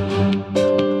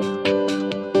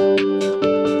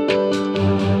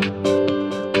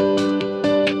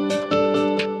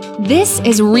This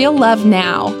is Real Love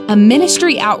Now, a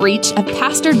ministry outreach of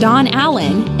Pastor Don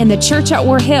Allen in the church at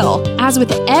War Hill. As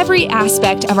with every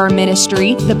aspect of our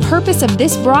ministry, the purpose of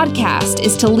this broadcast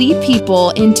is to lead people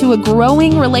into a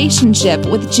growing relationship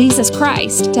with Jesus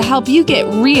Christ to help you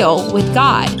get real with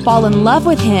God, fall in love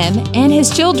with Him and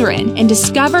His children, and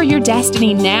discover your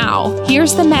destiny now.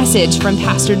 Here's the message from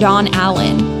Pastor Don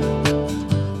Allen.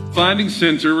 Finding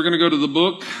Center, we're going to go to the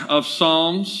book of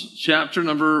Psalms, chapter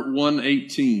number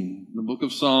 118. The book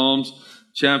of Psalms,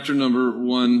 chapter number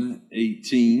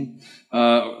 118.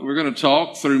 We're going to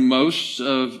talk through most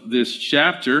of this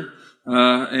chapter,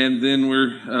 and then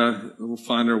we'll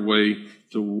find our way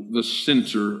to the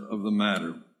center of the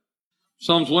matter.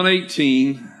 Psalms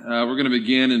 118, we're going to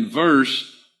begin in verse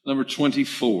number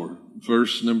 24.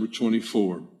 Verse number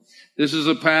 24. This is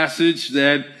a passage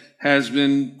that has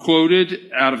been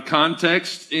quoted out of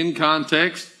context, in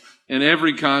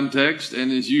every context,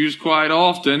 and is used quite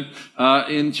often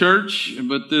in church.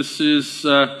 But this is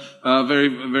a very,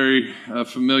 very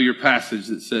familiar passage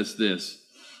that says this.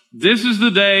 This is the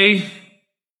day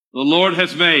the Lord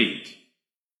has made.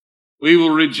 We will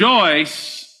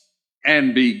rejoice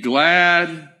and be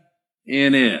glad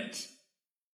in it.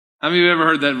 How many of you have ever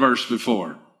heard that verse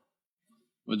before?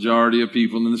 Majority of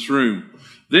people in this room.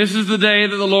 This is the day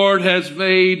that the Lord has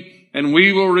made, and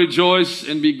we will rejoice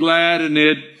and be glad in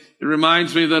it. It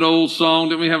reminds me of that old song.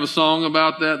 Didn't we have a song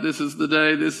about that? This is the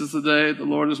day the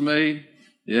Lord has made.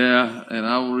 Yeah, and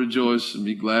I will rejoice and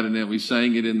be glad in it. We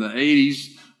sang it in the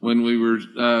 80s when we were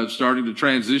starting to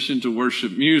transition to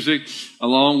worship music,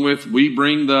 along with We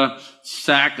Bring the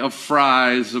Sack of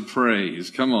Fries of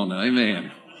Praise. Come on now,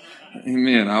 amen.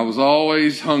 Amen. I was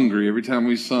always hungry every time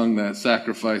we sung that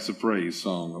Sacrifice of Praise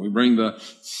song. We bring the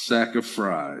sack of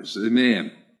fries. Amen.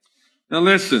 Now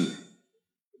listen,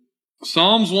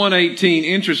 Psalms 118,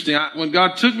 interesting. When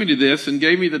God took me to this and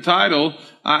gave me the title,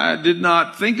 I did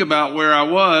not think about where I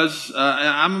was.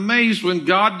 I'm amazed when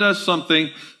God does something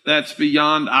that's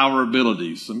beyond our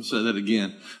abilities. Let me say that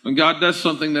again. When God does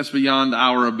something that's beyond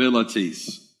our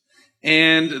abilities.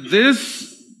 And this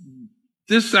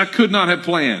I could not have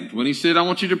planned. When he said, I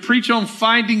want you to preach on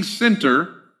finding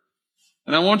center,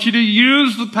 and I want you to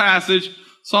use the passage,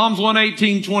 Psalms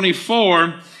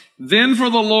 118:24, then for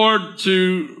the Lord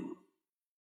to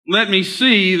let me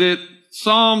see that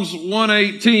Psalms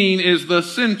 118 is the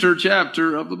center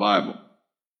chapter of the Bible.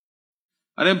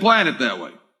 I didn't plan it that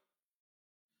way.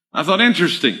 I thought,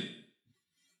 interesting.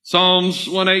 Psalms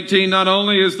 118 not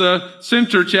only is the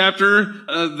center chapter,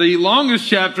 the longest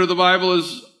chapter of the Bible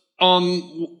is on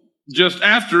just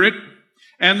after it,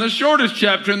 and the shortest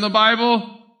chapter in the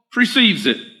Bible precedes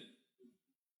it.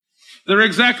 There are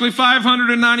exactly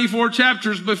 594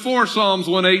 chapters before Psalms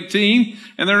 118,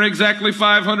 and there are exactly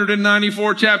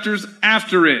 594 chapters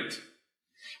after it.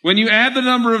 When you add the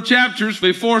number of chapters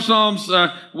before Psalms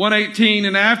 118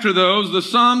 and after those, the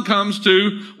sum comes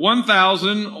to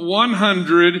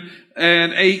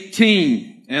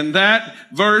 1,118. And that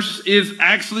verse is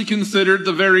actually considered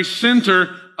the very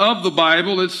center of the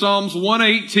Bible. It's Psalms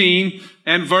 118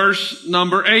 and verse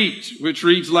number 8, which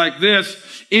reads like this.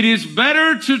 It is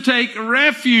better to take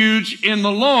refuge in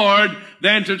the Lord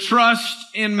than to trust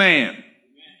in man.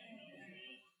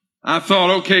 I thought,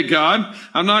 okay, God,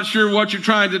 I'm not sure what you're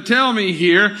trying to tell me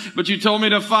here, but you told me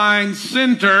to find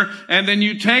center, and then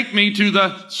you take me to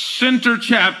the center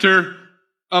chapter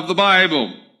of the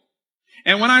Bible.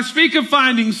 And when I speak of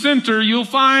finding center, you'll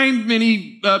find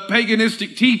many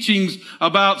paganistic teachings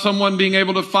about someone being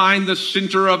able to find the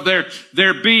center of their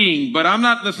being. But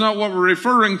that's not what we're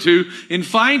referring to. In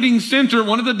finding center,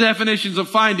 one of the definitions of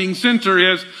finding center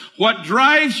is what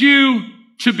drives you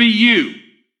to be you.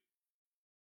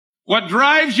 What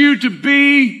drives you to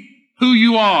be who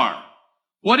you are.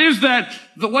 What is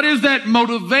that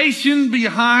motivation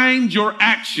behind your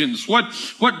actions? What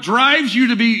drives you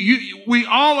to be you? We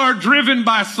all are driven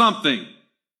by something.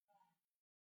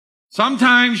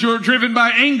 Sometimes you're driven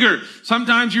by anger.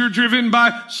 Sometimes you're driven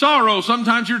by sorrow.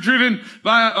 Sometimes you're driven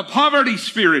by a poverty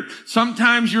spirit.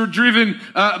 Sometimes you're driven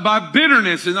by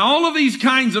bitterness, and all of these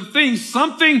kinds of things.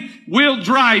 Something will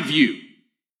drive you.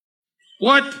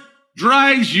 What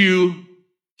drives you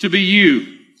to be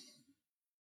you?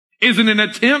 Is it an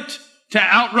attempt to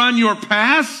outrun your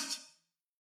past?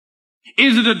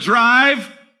 Is it a drive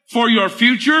for your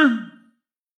future?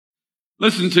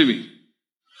 Listen to me.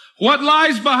 What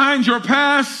lies behind your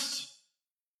past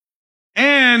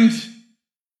and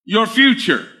your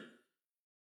future?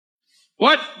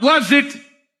 What was it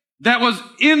that was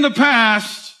in the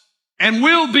past and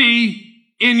will be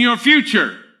in your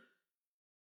future?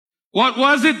 What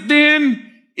was it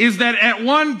then is that at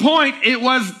one point it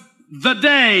was the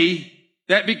day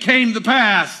that became the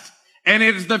past, and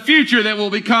it is the future that will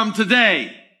become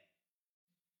today.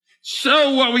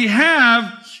 So what we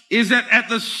have is that at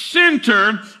the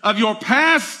center of your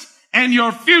past and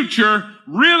your future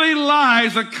really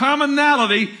lies a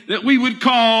commonality that we would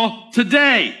call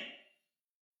today.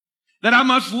 That I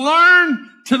must learn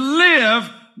to live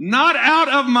not out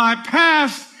of my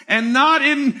past and not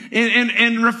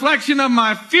in reflection of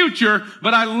my future,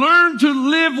 but I learn to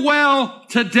live well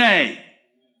today.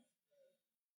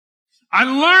 I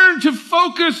learn to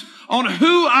focus on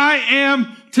who I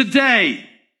am today.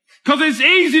 Because it's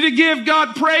easy to give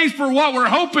God praise for what we're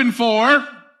hoping for.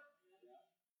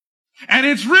 And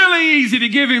it's really easy to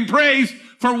give Him praise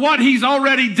for what He's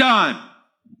already done.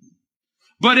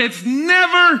 But it's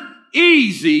never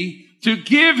easy to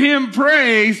give Him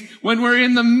praise when we're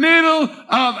in the middle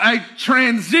of a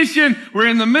transition. We're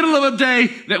in the middle of a day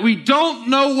that we don't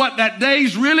know what that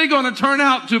day's really going to turn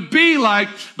out to be like.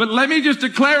 But let me just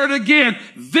declare it again.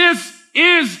 This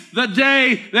is the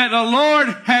day that the Lord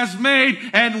has made,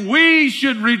 and we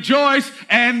should rejoice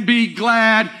and be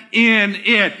glad in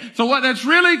it. So what that's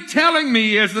really telling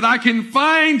me is that I can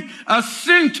find a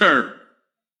center.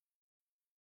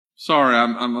 Sorry,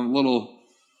 I'm a little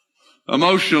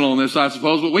emotional on this, I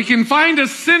suppose, but we can find a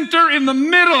center in the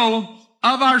middle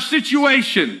of our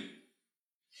situation.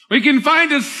 We can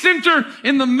find a center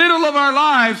in the middle of our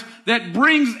lives that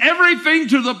brings everything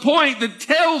to the point that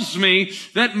tells me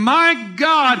that my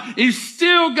God is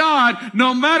still God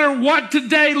no matter what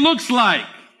today looks like.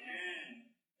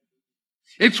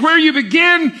 It's where you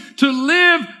begin to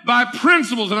live by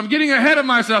principles, and I'm getting ahead of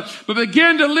myself, but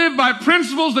begin to live by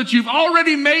principles that you've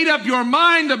already made up your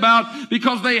mind about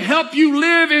because they help you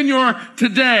live in your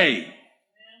today.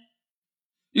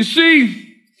 You see,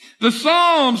 the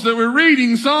Psalms that we're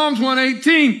reading, Psalms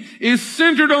 118, is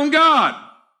centered on God.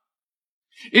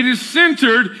 It is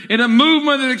centered in a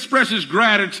movement that expresses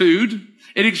gratitude.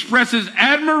 It expresses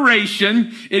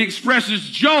admiration. It expresses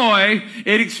joy.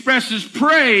 It expresses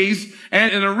praise.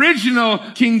 And in original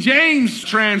King James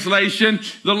translation,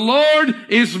 the Lord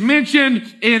is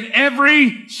mentioned in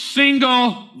every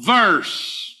single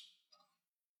verse.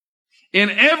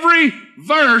 In every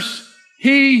verse,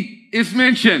 He is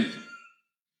mentioned.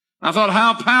 I thought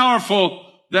how powerful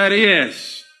that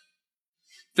is.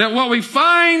 That what we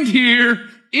find here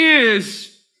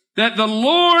is that the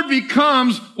Lord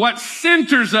becomes what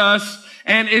centers us,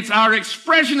 and it's our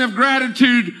expression of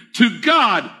gratitude to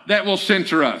God that will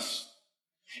center us.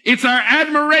 It's our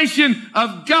admiration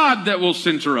of God that will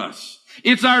center us.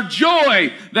 It's our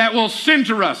joy that will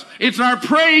center us. It's our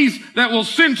praise that will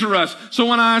center us. So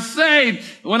when I say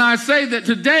that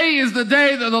today is the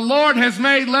day that the Lord has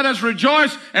made, let us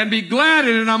rejoice and be glad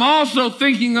in it. I'm also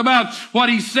thinking about what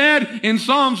He said in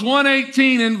Psalms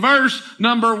 118 in verse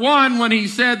number 1 when He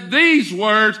said these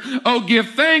words, "Oh, give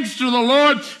thanks to the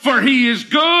Lord, for He is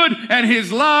good and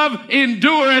His love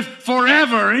endureth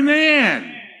forever." Amen.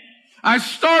 I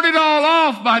started all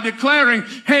off by declaring,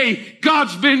 hey,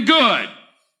 God's been good.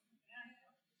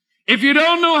 If you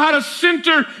don't know how to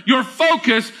center your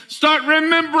focus, start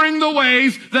remembering the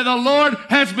ways that the Lord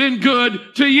has been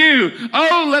good to you.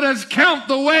 Oh, let us count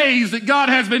the ways that God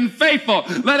has been faithful.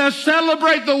 Let us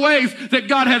celebrate the ways that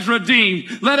God has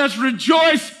redeemed. Let us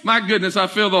rejoice. My goodness, I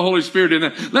feel the Holy Spirit in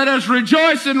that. Let us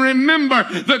rejoice and remember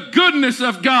the goodness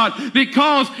of God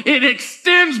because it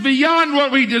extends beyond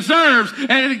what we deserve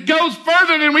and it goes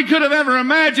further than we could have ever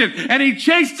imagined. And He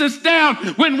chased us down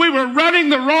when we were running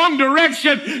the wrong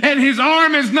direction, and His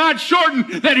arm is not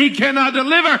shortened that He cannot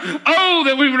deliver. Oh,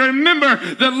 that we would remember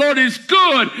the Lord is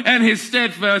good and His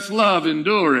steadfast love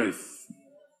endureth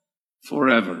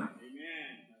forever. Amen.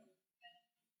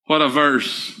 What a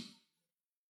verse.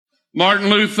 Martin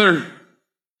Luther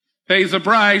pays a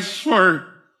price for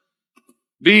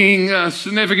being a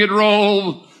significant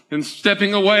role in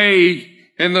stepping away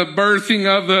in the birthing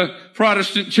of the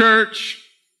Protestant church.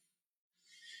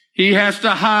 He has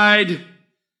to hide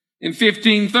in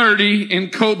 1530 in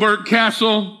Coburg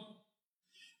Castle.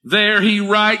 There he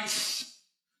writes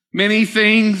many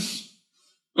things,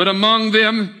 but among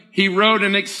them he wrote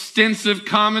an extensive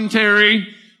commentary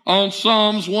on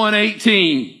Psalms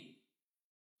 118.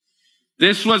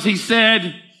 This was, he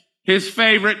said, his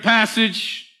favorite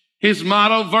passage, his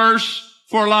motto verse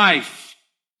for life.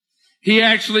 He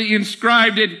actually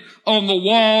inscribed it on the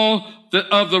wall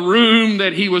of the room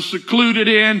that he was secluded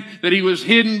in, that he was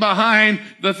hidden behind,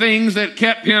 the things that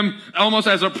kept him almost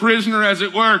as a prisoner, as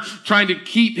it were, trying to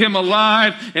keep him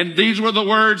alive. And these were the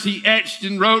words he etched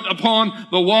and wrote upon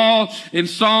the wall in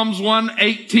Psalms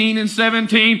 1:18 and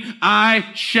 17. I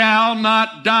shall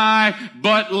not die,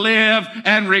 but live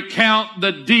and recount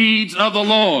the deeds of the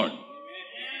Lord.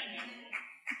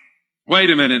 Wait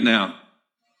a minute now.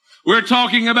 We're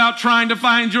talking about trying to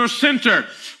find your center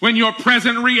when your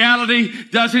present reality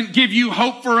doesn't give you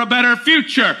hope for a better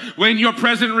future. When your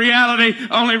present reality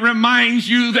only reminds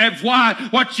you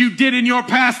of what you did in your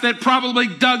past that probably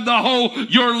dug the hole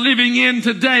you're living in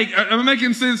today. Am I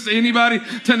making sense to anybody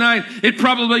tonight? It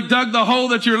probably dug the hole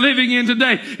that you're living in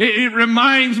today. It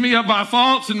reminds me of my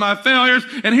faults and my failures.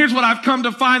 And here's what I've come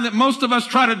to find, that most of us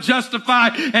try to justify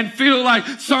and feel like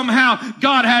somehow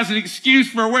God has an excuse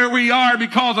for where we are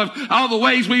because of all the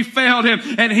ways we failed him.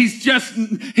 And he's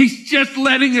just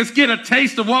letting us get a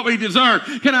taste of what we deserve.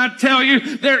 Can I tell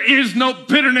you, there is no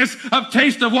bitterness of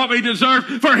taste of what we deserve,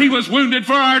 for he was wounded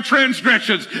for our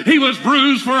transgressions. He was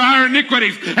bruised for our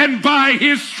iniquities, and by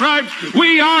his stripes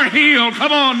we are healed.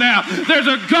 Come on now. There's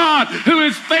a God who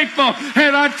is faithful.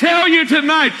 And I tell you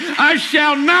tonight, I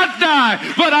shall not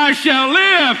die, but I shall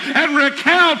live and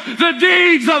recount the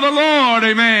deeds of the Lord.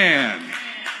 Amen.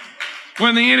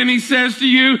 When the enemy says to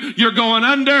you, you're going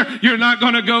under, you're not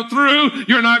going to go through,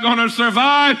 you're not going to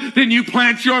survive, then you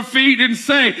plant your feet and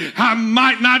say, I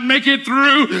might not make it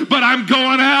through, but I'm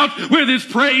going out with his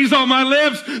praise on my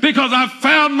lips because I've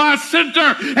found my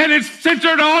center, and it's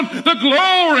centered on the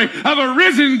glory of a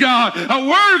risen God, a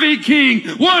worthy King,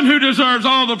 one who deserves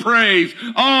all the praise,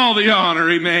 all the honor.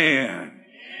 Amen.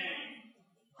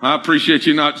 I appreciate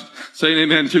you not saying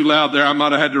amen too loud there. I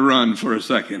might have had to run for a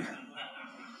second.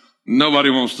 Nobody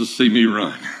wants to see me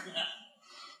run.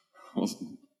 Well,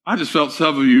 I just felt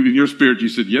some of you in your spirit, you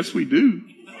said, yes, we do.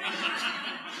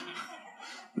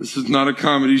 This is not a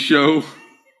comedy show.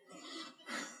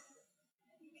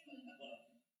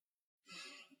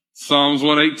 Psalms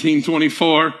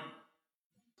 118:24.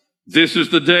 This is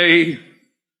the day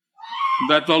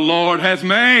that the Lord has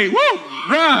made. Woo!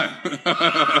 Run!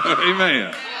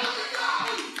 Amen.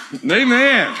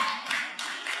 Amen.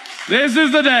 This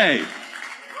is the day.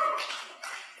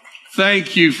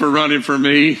 Thank you for running for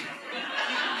me.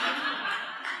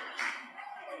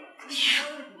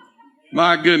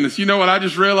 My goodness. You know what I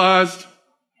just realized?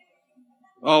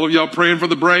 All of y'all praying for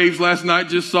the Braves last night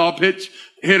just saw a pitch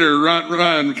hitter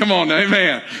run. Come on now.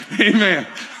 Amen. Amen.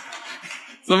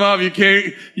 Some of you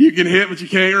you can hit, but you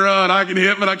can't run. I can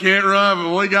hit, but I can't run.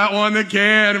 But we got one that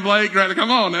can. And Blake,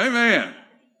 come on. Amen.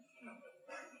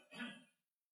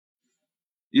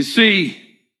 You see,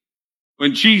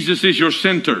 when Jesus is your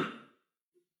center,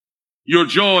 your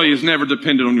joy is never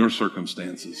dependent on your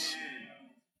circumstances.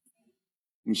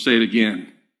 Let me say it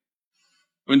again.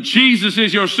 When Jesus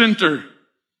is your center,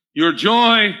 your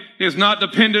joy is not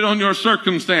dependent on your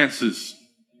circumstances.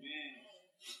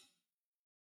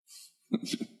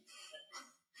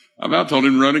 I about told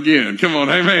him to run again. Come on,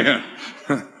 amen.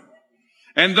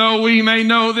 And though we may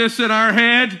know this in our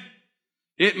head,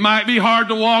 it might be hard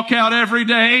to walk out every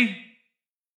day.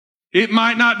 It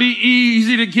might not be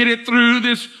easy to get it through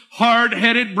this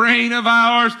hard-headed brain of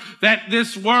ours, that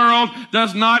this world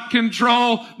does not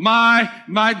control my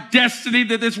destiny,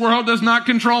 that this world does not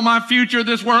control my future,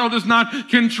 this world does not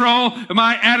control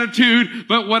my attitude.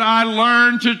 But when I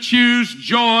learn to choose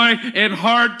joy in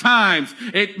hard times,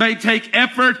 it may take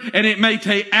effort and it may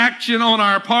take action on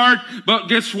our part, but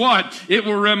guess what? It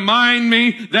will remind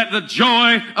me that the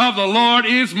joy of the Lord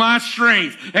is my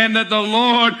strength and that the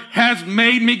Lord has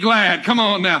made me glad. Come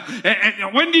on now.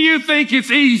 And when do you think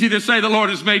it's easy to say the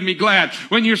Lord has made me glad?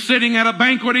 When you're sitting at a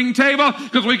banqueting table,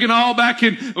 because we can all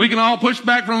push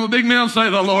back from a big meal and say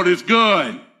the Lord is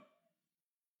good.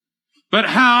 But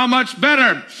how much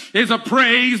better is a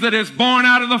praise that is born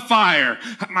out of the fire?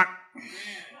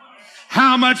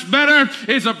 How much better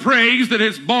is a praise that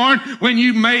is born when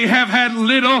you may have had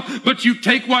little, but you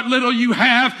take what little you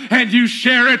have and you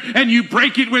share it and you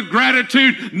break it with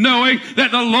gratitude, knowing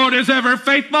that the Lord is ever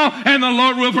faithful and the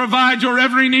Lord will provide your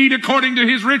every need according to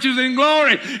his riches in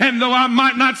glory. And though I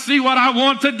might not see what I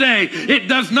want today, it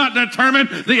does not determine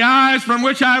the eyes from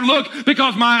which I look,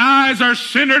 because my eyes are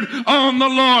centered on the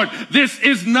Lord. This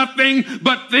is nothing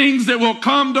but things that will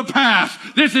come to pass.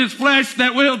 This is flesh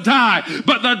that will die,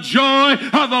 but the joy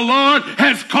of the Lord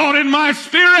has caught in my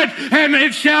spirit, and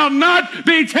it shall not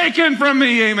be taken from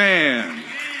me. Amen.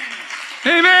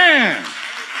 Amen.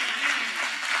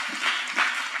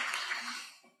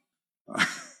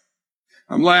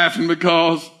 I'm laughing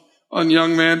because One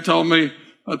young man told me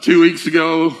 2 weeks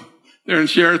ago there in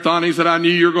Sherathon, he said, I knew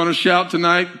you were going to shout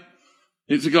tonight.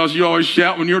 It's because you always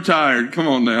shout when you're tired. Come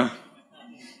on now.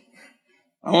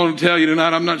 I want to tell you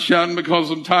tonight, I'm not shouting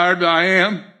because I'm tired, but I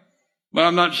am. But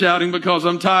I'm not shouting because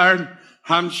I'm tired.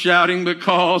 I'm shouting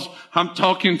because I'm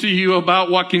talking to you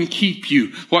about what can keep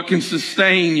you, what can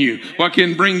sustain you, what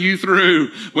can bring you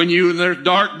through. When there's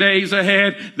dark days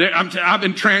ahead, I've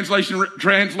been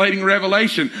translating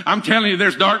Revelation. I'm telling you,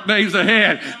 there's dark days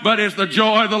ahead, but it's the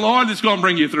joy of the Lord that's going to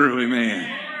bring you through.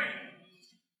 Amen.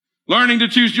 Learning to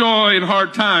choose joy in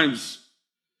hard times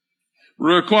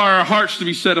will require our hearts to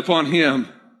be set upon Him.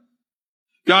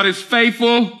 God is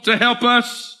faithful to help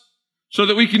us so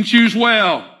that we can choose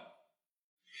well.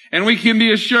 And we can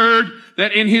be assured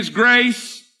that in His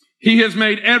grace, He has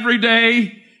made every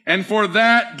day, and for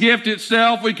that gift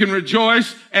itself, we can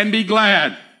rejoice and be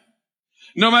glad.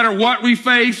 No matter what we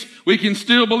face, we can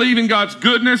still believe in God's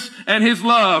goodness and His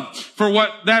love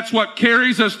that's what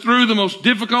carries us through the most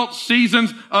difficult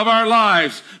seasons of our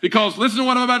lives. Because listen to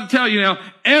what I'm about to tell you now.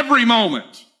 Every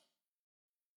moment.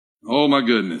 Oh my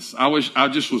goodness. I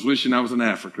just was wishing I was in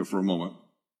Africa for a moment.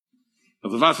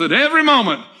 Because if I said every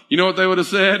moment, you know what they would have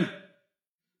said?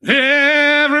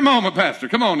 Every moment, Pastor.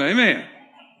 Come on, amen.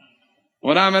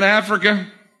 When I'm in Africa,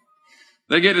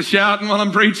 they get to shouting while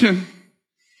I'm preaching.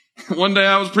 One day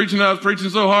I was preaching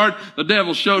so hard, the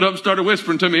devil showed up and started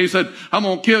whispering to me. He said, I'm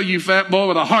going to kill you, fat boy,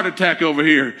 with a heart attack over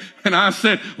here. And I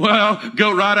said, well,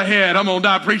 go right ahead. I'm going to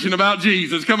die preaching about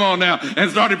Jesus. Come on now.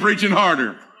 And started preaching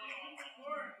harder.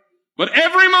 But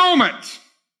every moment,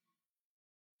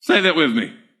 say that with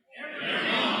me,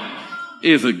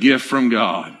 is a gift from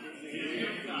God.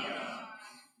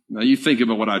 Now you think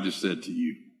about what I just said to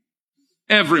you.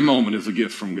 Every moment is a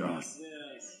gift from God.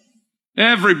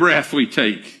 Every breath we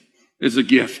take is a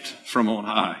gift from on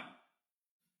high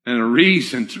and a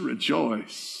reason to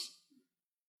rejoice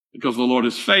because the Lord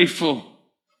is faithful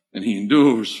and He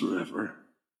endures forever.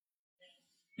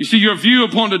 You see, your view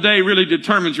upon today really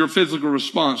determines your physical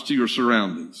response to your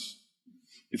surroundings.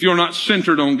 If you're not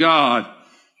centered on God,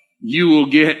 you will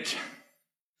get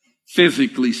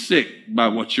physically sick by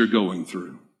what you're going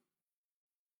through.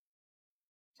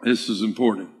 This is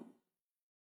important.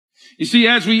 You see,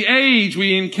 as we age,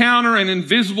 we encounter an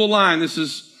invisible line. This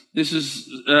is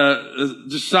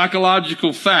just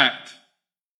psychological fact.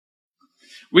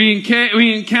 We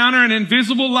encounter an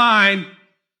invisible line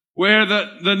where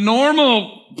the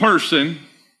normal person,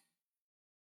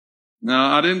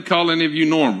 now I didn't call any of you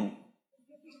normal,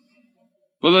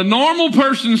 but the normal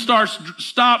person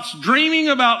stops dreaming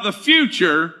about the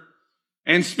future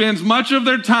and spends much of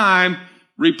their time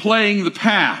replaying the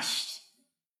past.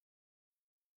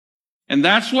 And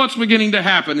that's what's beginning to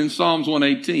happen in Psalms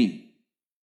 118.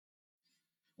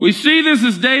 We see this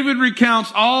as David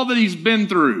recounts all that he's been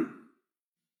through.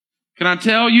 Can I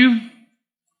tell you?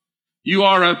 You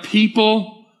are a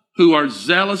people who are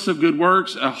zealous of good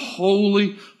works, a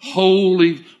holy,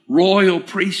 holy, royal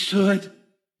priesthood,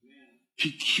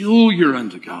 peculiar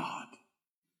unto God.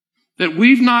 That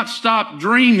we've not stopped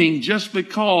dreaming just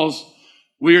because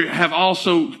we have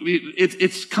also,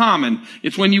 it's common.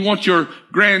 It's when you want your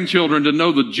grandchildren to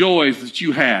know the joys that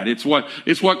you had. It's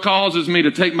what causes me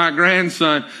to take my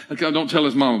grandson, don't tell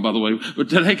his mama, by the way, but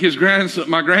to take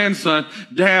my grandson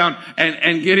down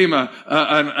and get him an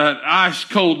ice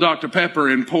cold Dr. Pepper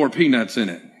and pour peanuts in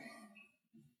it.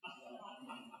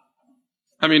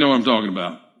 How many know what I'm talking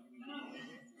about?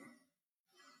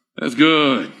 That's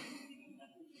good.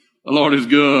 The Lord is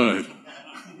good.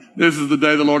 This is the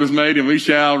day the Lord has made, and we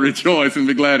shall rejoice and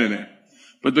be glad in it.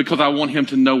 But because I want him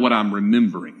to know what I'm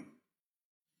remembering.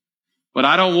 But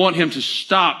I don't want him to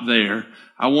stop there.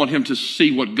 I want him to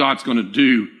see what God's going to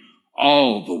do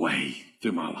all the way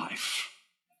through my life.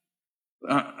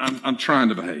 I'm trying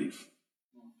to behave.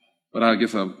 But I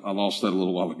guess I lost that a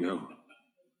little while ago.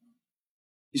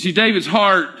 You see, David's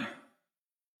heart,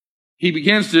 he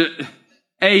begins to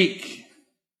ache,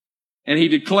 and he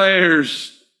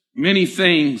declares many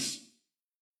things.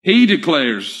 He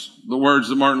declares the words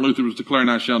that Martin Luther was declaring,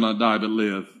 I shall not die but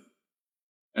live,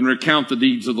 and recount the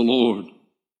deeds of the Lord.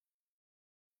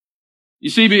 You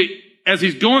see, as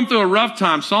he's going through a rough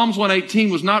time, Psalms 118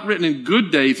 was not written in good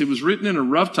days. It was written in a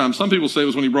rough time. Some people say it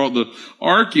was when he brought the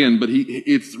ark in, but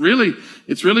it's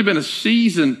really been a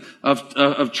season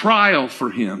of trial for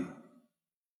him.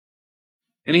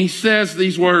 And he says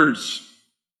these words,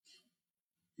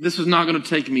 this is not going to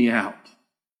take me out.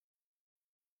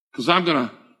 Because I'm going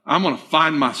to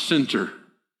find my center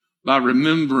by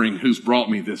remembering who's brought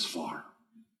me this far.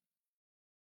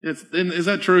 Is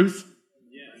that truth?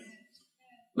 Yes.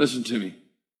 Listen to me.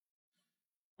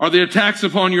 Are the attacks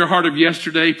upon your heart of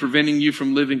yesterday preventing you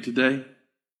from living today?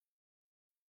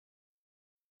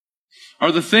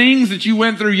 Are the things that you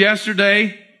went through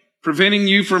yesterday preventing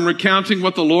you from recounting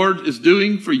what the Lord is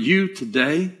doing for you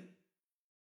today?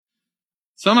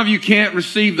 Some of you can't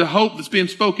receive the hope that's being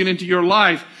spoken into your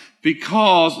life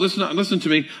because, listen to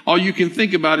me, all you can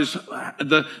think about is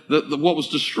what was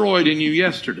destroyed in you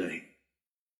yesterday.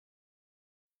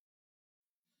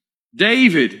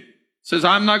 David says,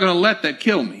 I'm not going to let that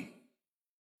kill me.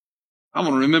 I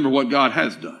want to remember what God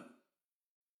has done.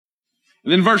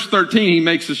 And then verse 13, he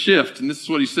makes a shift, and this is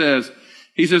what he says.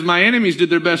 He says, my enemies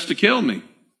did their best to kill me,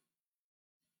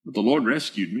 but the Lord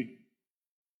rescued me.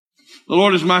 The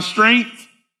Lord is my strength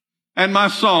and my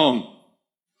song.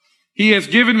 He has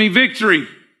given me victory.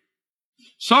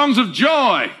 Songs of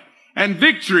joy and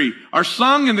victory are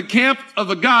sung in the camp of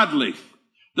the godly.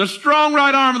 The strong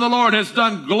right arm of the Lord has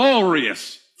done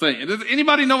glorious things. Does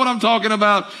anybody know what I'm talking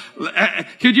about?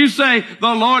 Could you say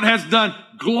the Lord has done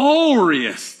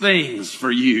glorious things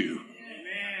for you?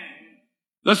 Amen.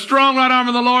 The strong right arm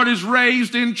of the Lord is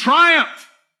raised in triumph.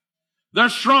 The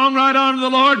strong right arm of the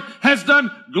Lord has done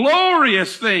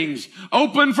glorious things.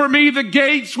 Open for me the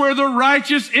gates where the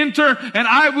righteous enter, and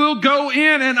I will go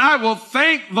in and I will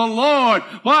thank the Lord.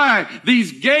 Why?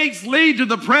 These gates lead to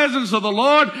the presence of the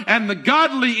Lord, and the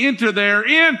godly enter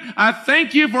therein. I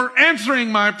thank you for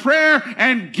answering my prayer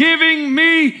and giving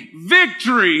me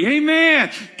victory.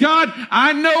 Amen. God,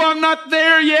 I know I'm not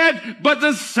there yet, but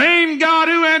the same God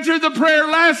who answered the prayer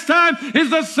last time is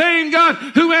the same God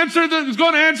who is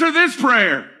going to answer this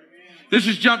prayer. This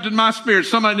has jumped in my spirit.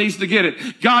 Somebody needs to get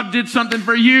it. God did something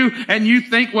for you, and you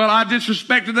think, well, I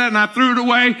disrespected that and I threw it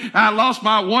away. I lost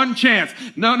my one chance.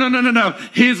 No.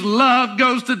 His love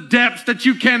goes to depths that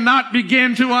you cannot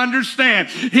begin to understand.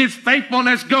 His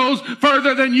faithfulness goes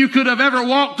further than you could have ever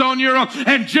walked on your own.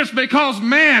 And just because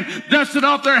man dusted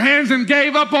off their hands and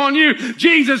gave up on you,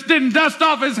 Jesus didn't dust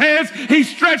off his hands. He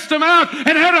stretched them out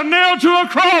and had them nailed to a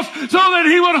cross so that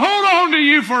he would hold on to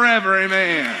you forever.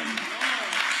 Amen.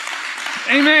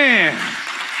 Amen.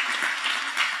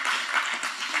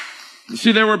 You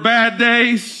see, there were bad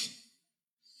days,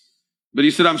 but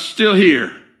he said, I'm still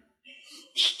here,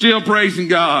 still praising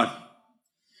God.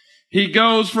 He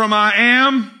goes from I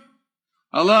am,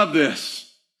 I love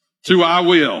this, to I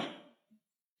will.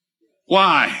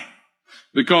 Why?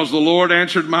 Because the Lord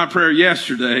answered my prayer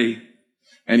yesterday,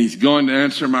 and he's going to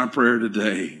answer my prayer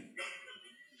today.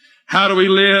 How do we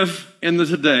live in the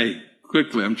today?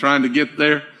 Quickly, I'm trying to get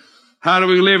there. How do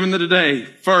we live in the today?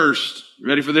 First,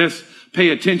 ready for this? Pay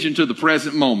attention to the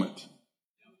present moment.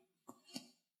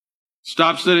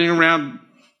 Stop sitting around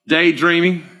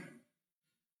daydreaming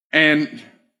and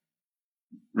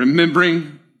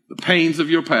remembering the pains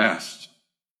of your past.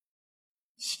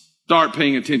 Start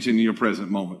paying attention to your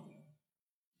present moment.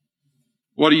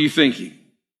 What are you thinking?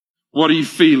 What are you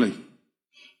feeling?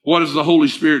 What is the Holy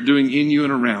Spirit doing in you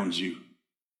and around you?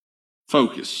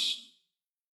 Focus.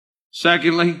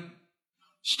 Secondly,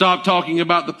 stop talking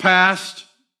about the past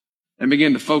and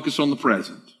begin to focus on the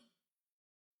present.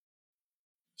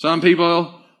 Some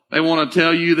people, they want to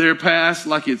tell you their past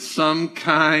like it's some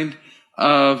kind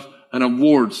of an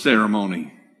award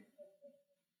ceremony.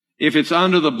 If it's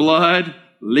under the blood,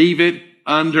 leave it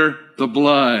under the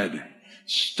blood.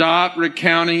 Stop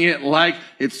recounting it like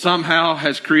it somehow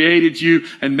has created you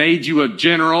and made you a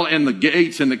general in the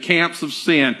gates and the camps of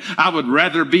sin. I would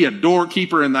rather be a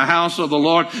doorkeeper in the house of the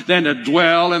Lord than to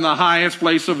dwell in the highest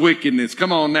place of wickedness.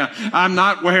 Come on now. I'm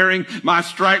not wearing my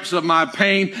stripes of my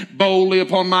pain boldly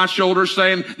upon my shoulders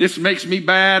saying this makes me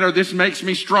bad or this makes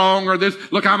me strong or this,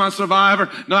 look, I'm a survivor.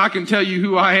 No, I can tell you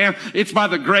who I am. It's by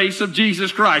the grace of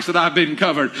Jesus Christ that I've been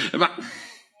covered.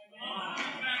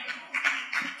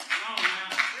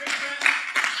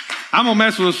 I'm going to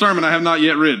mess with a sermon I have not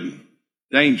yet written.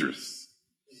 Dangerous.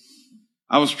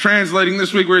 I was translating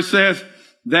this week where it says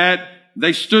that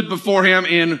they stood before him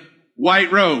in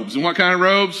white robes. And what kind of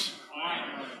robes?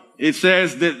 White. It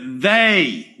says that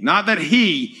they, not that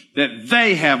he, that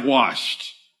they have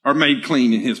washed or made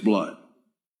clean in his blood.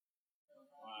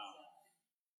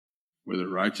 With their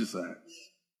righteous acts.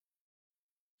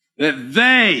 That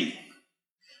they.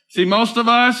 See, most of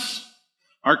us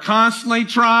are constantly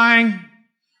trying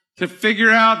to figure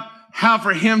out how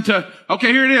for him to, okay,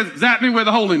 here it is, zap me with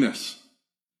the holiness.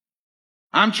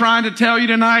 I'm trying to tell you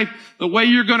tonight, the way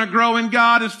you're going to grow in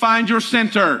God is find your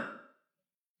center.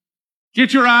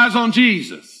 Get your eyes on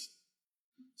Jesus.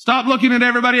 Stop looking at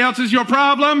everybody else as your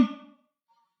problem.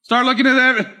 Start looking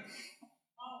at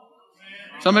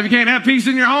some of you can't have peace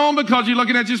in your home because you're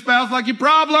looking at your spouse like your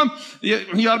problem.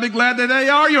 You ought to be glad that they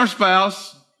are your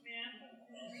spouse.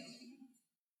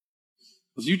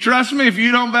 Because you trust me, if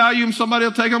you don't value them, somebody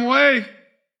will take them away.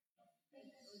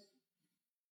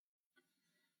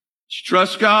 You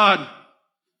trust God,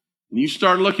 and you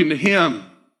start looking to Him.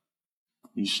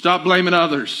 You stop blaming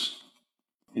others,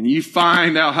 and you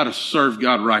find out how to serve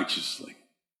God righteously.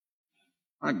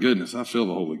 My goodness, I feel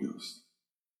the Holy Ghost.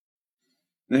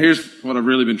 Now here's what I've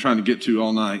really been trying to get to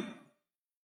all night.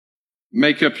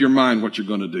 Make up your mind what you're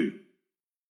going to do.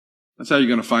 That's how you're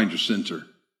going to find your center.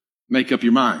 Make up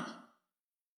your mind.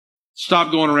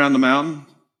 Stop going around the mountain.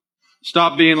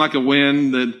 Stop being like a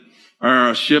wind or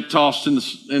a ship tossed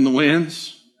in the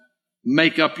winds.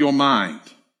 Make up your mind.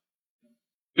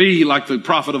 Be like the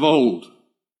prophet of old.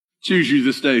 Choose you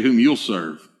this day whom you'll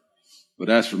serve. But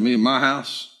as for me and my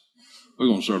house, we're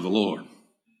going to serve the Lord.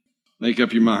 Make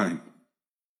up your mind.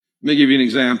 Let me give you an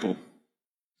example.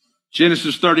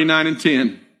 Genesis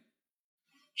 39:10.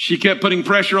 She kept putting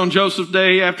pressure on Joseph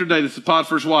day after day. This is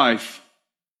Potiphar's wife.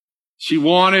 She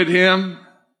wanted him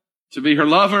to be her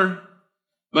lover,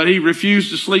 but he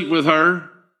refused to sleep with her.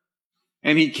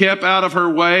 And he kept out of her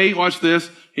way. Watch this.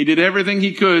 He did everything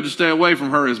he could to stay away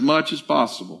from her as much as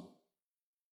possible.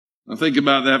 Now think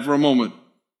about that for a moment.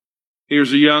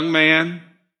 Here's a young man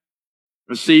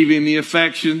receiving the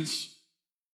affections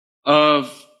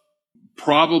of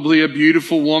probably a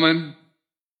beautiful woman.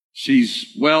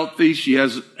 She's wealthy. She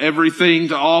has everything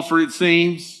to offer, it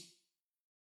seems.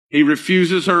 He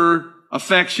refuses her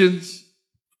affections.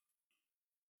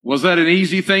 Was that an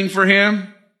easy thing for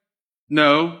him?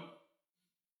 No.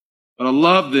 But I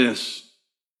love this.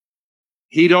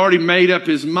 He'd already made up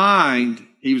his mind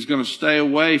he was going to stay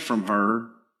away from her,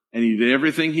 and he did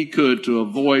everything he could to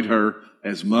avoid her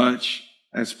as much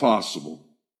as possible.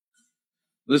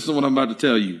 Listen to what I'm about to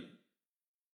tell you.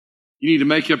 You need to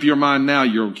make up your mind now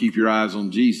you're going to keep your eyes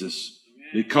on Jesus,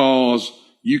 because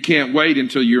you can't wait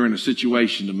until you're in a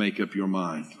situation to make up your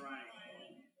mind.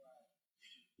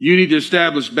 You need to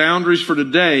establish boundaries for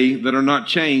today that are not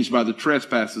changed by the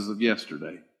trespasses of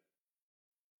yesterday.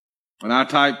 When I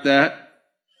typed that,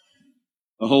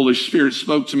 the Holy Spirit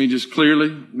spoke to me just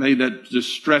clearly, made that just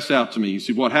stress out to me. You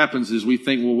see, what happens is we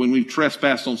think, well, when we've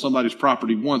trespassed on somebody's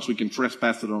property once, we can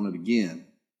trespass it on it again.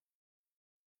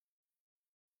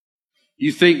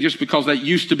 You think just because that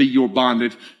used to be your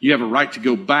bondage, you have a right to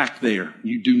go back there.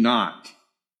 You do not.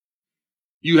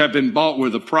 You have been bought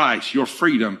with a price. Your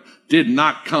freedom did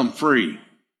not come free.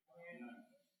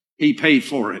 He paid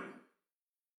for it.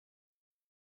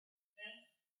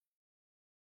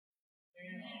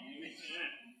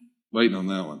 Waiting on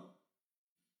that one.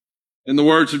 In the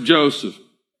words of Joseph,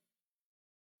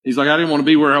 he's like, I didn't want to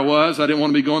be where I was. I didn't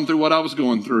want to be going through what I was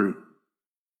going through.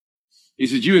 He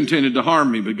said, you intended to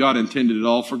harm me, but God intended it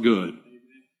all for good.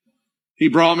 He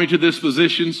brought me to this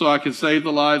position so I could save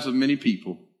the lives of many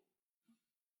people.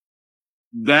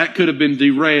 That could have been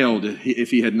derailed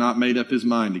if he had not made up his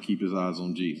mind to keep his eyes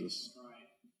on Jesus.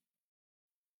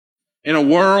 In a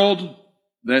world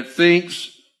that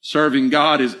thinks serving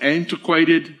God is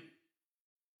antiquated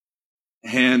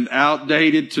and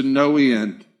outdated to no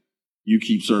end, you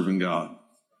keep serving God.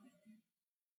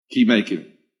 Keep making it.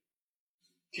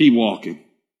 Keep walking.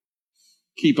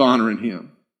 Keep honoring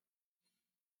Him.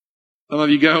 Some of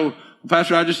you go,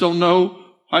 Pastor, I just don't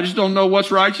know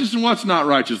what's righteous and what's not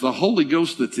righteous. The Holy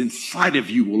Ghost that's inside of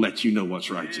you will let you know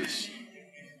what's righteous.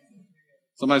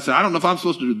 Somebody say, I don't know if I'm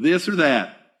supposed to do this or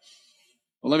that.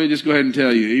 Well, let me just go ahead and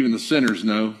tell you, even the sinners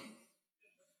know.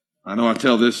 I know I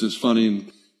tell this as funny,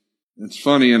 and it's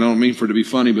funny, and I don't mean for it to be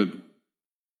funny, but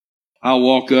I'll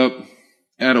walk up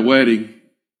at a wedding.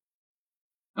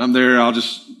 I'm there,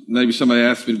 maybe somebody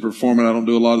asks me to perform it. I don't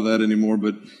do a lot of that anymore,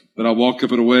 but I'll walk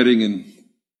up at a wedding, and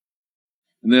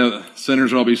the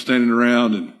sinners will all be standing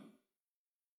around,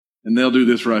 and they'll do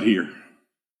this right here as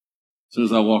soon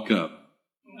as I walk up.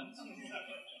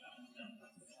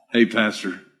 Hey,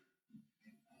 Pastor,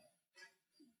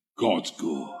 God's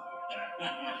good.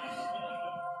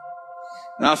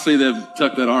 And I'll see them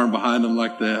tuck that arm behind them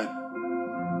like that.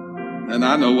 And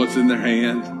I know what's in their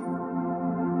hand.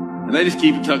 And they just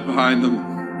keep it tucked behind them.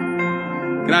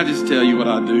 Can I just tell you what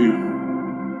I do?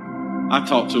 I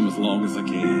talk to them as long as I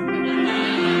can.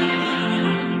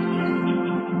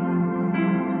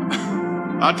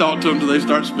 I talk to them till they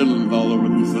start spilling it all over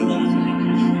themselves.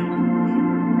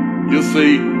 You'll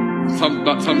see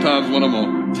sometimes when I'm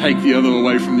going to take the other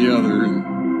away from the other.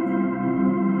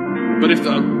 But if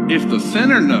the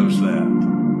sinner knows that,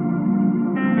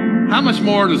 how much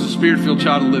more does a Spirit-filled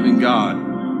child of the living God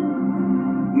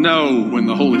know when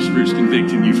the Holy Spirit's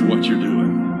convicting you for what you're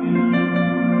doing?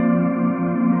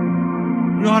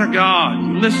 You honor God.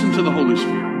 You listen to the Holy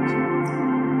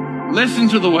Spirit. Listen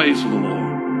to the ways of the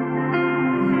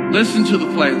Lord. Listen to the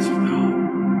plans of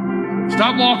God.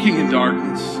 Stop walking in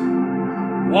darkness.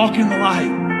 Walk in the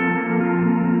light.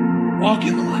 Walk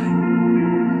in the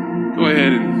light. Go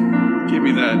ahead and give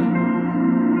me that.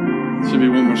 Should be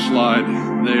one more slide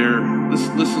there. Let's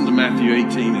listen to Matthew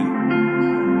 18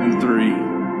 and 3.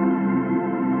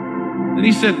 And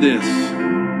he said this,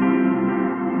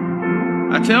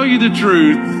 I tell you the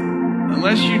truth,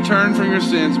 unless you turn from your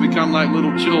sins and become like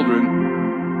little children,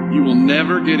 you will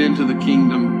never get into the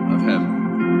kingdom of heaven.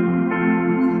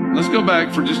 Let's go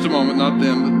back for just a moment, not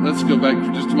them, but let's go back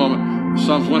for just a moment.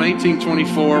 Psalms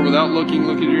 118:24, without looking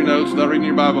at your notes, without reading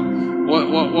your Bible. What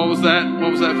was that?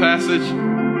 What was that passage?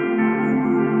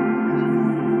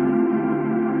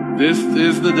 This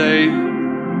is the day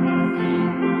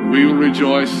we will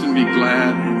rejoice and be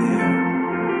glad in Him.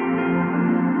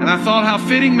 And I thought how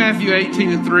fitting Matthew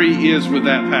 18:3 is with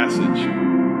that passage.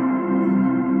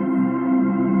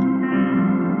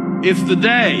 It's the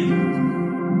day.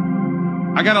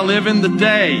 I got to live in the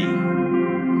day.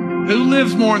 Who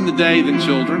lives more in the day than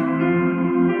children?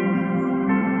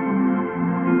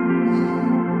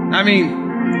 I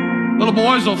mean, little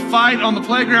boys will fight on the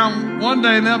playground one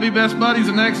day and they'll be best buddies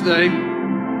the next day.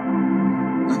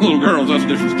 Little girls, that's a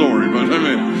different story, but I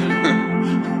mean,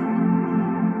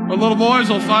 but little boys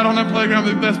will fight on that playground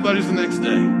and be best buddies the next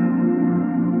day.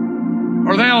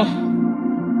 Or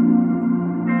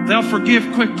they'll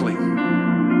forgive quickly.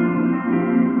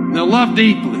 They'll love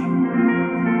deeply.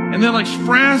 And they'll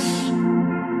express,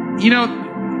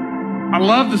 I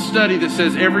love the study that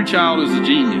says every child is a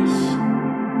genius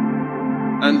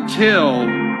until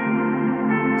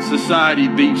society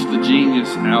beats the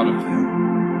genius out of them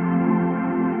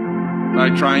by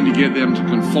trying to get them to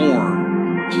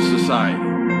conform to society.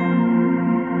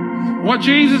 What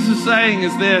Jesus is saying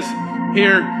is this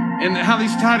here, and how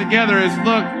these tie together is,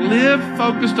 look, live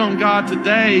focused on God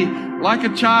today like a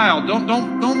child.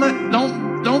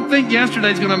 Don't think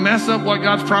yesterday's going to mess up what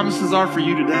God's promises are for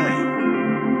you today.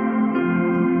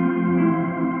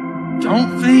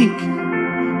 Don't think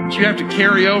that you have to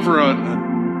carry over a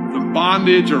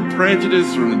bondage or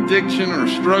prejudice or an addiction or a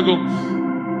struggle.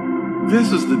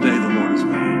 This is the day the Lord has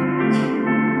made.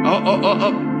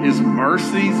 His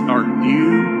mercies are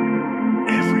new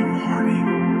every morning.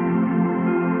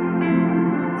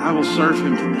 I will serve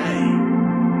Him today.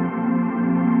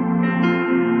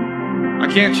 I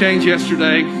can't change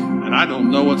yesterday, and I don't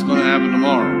know what's going to happen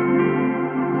tomorrow.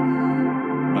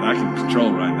 But I can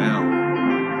control right now.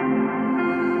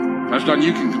 Pastor Don,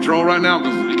 you can control right now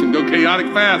because it can go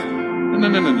chaotic fast. No.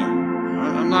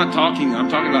 I'm not talking. I'm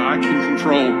talking about I can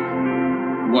control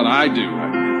what I do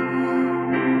right now.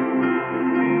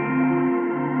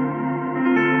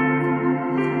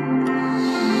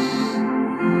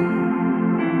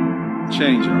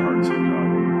 Change our hearts, oh God.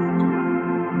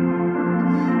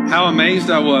 How amazed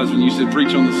I was when you said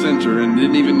preach on the center and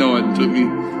didn't even know it and took me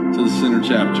to the center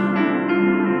chapter.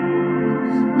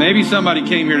 Maybe somebody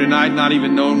came here tonight not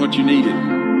even knowing what you needed.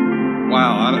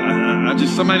 Wow,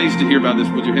 somebody needs to hear about this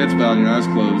with your heads bowed and your eyes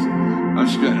closed.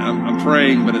 I'm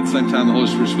praying, but at the same time, the Holy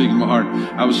Spirit is speaking to my heart.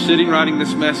 I was sitting writing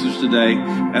this message today.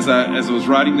 As I was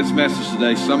writing this message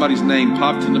today, somebody's name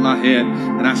popped into my head,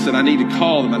 and I said, I need to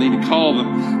call them.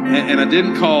 And I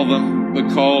didn't call them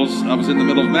because I was in the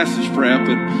middle of message prep,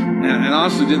 and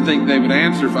honestly didn't think they would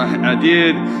answer if I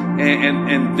did.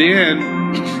 And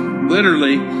then,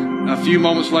 literally, a few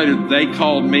moments later, they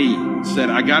called me, said,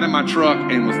 I got in my truck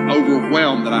and was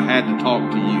overwhelmed that I had to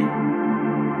talk to you.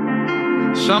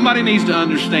 Somebody needs to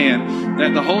understand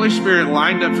that the Holy Spirit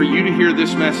lined up for you to hear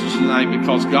this message tonight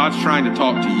because God's trying to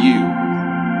talk to you.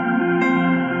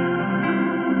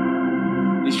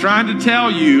 He's trying to tell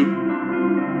you,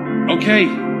 okay,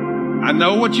 I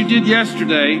know what you did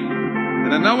yesterday,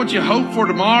 and I know what you hope for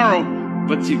tomorrow,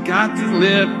 but you got to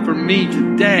live for me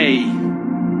today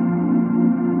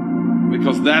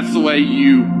because that's the way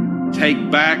you take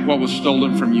back what was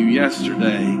stolen from you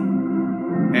yesterday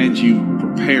and you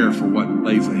prepare for what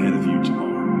lays ahead of you tomorrow.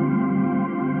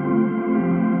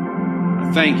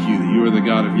 I thank you that you are the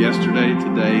God of yesterday,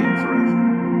 today, and forever.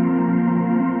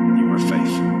 And you are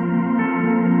faithful.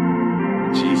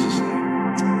 In Jesus' name.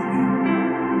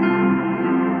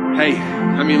 Amen. Hey,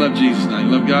 how many love Jesus tonight?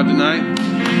 You love God tonight?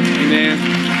 Amen.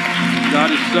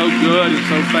 God is so good and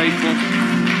so faithful.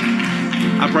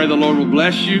 I pray the Lord will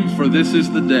bless you, for this is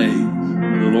the day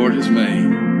that the Lord has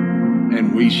made,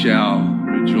 and we shall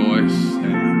rejoice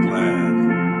and be glad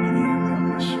in it. God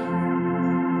bless you.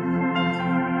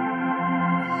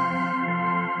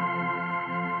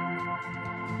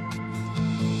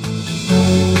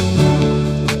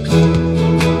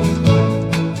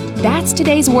 That's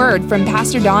today's word from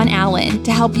Pastor Don Allen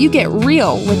to help you get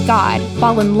real with God,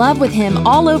 fall in love with Him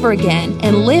all over again,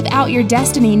 and live out your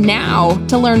destiny now.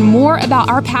 To learn more about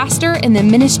our pastor and the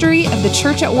ministry of the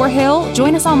Church at War Hill,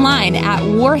 join us online at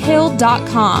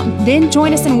warhill.com. Then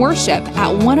join us in worship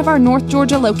at one of our North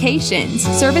Georgia locations.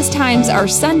 Service times are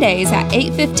Sundays at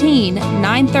 8:15,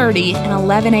 9:30, and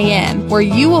 11 a.m., where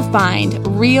you will find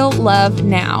real love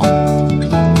now.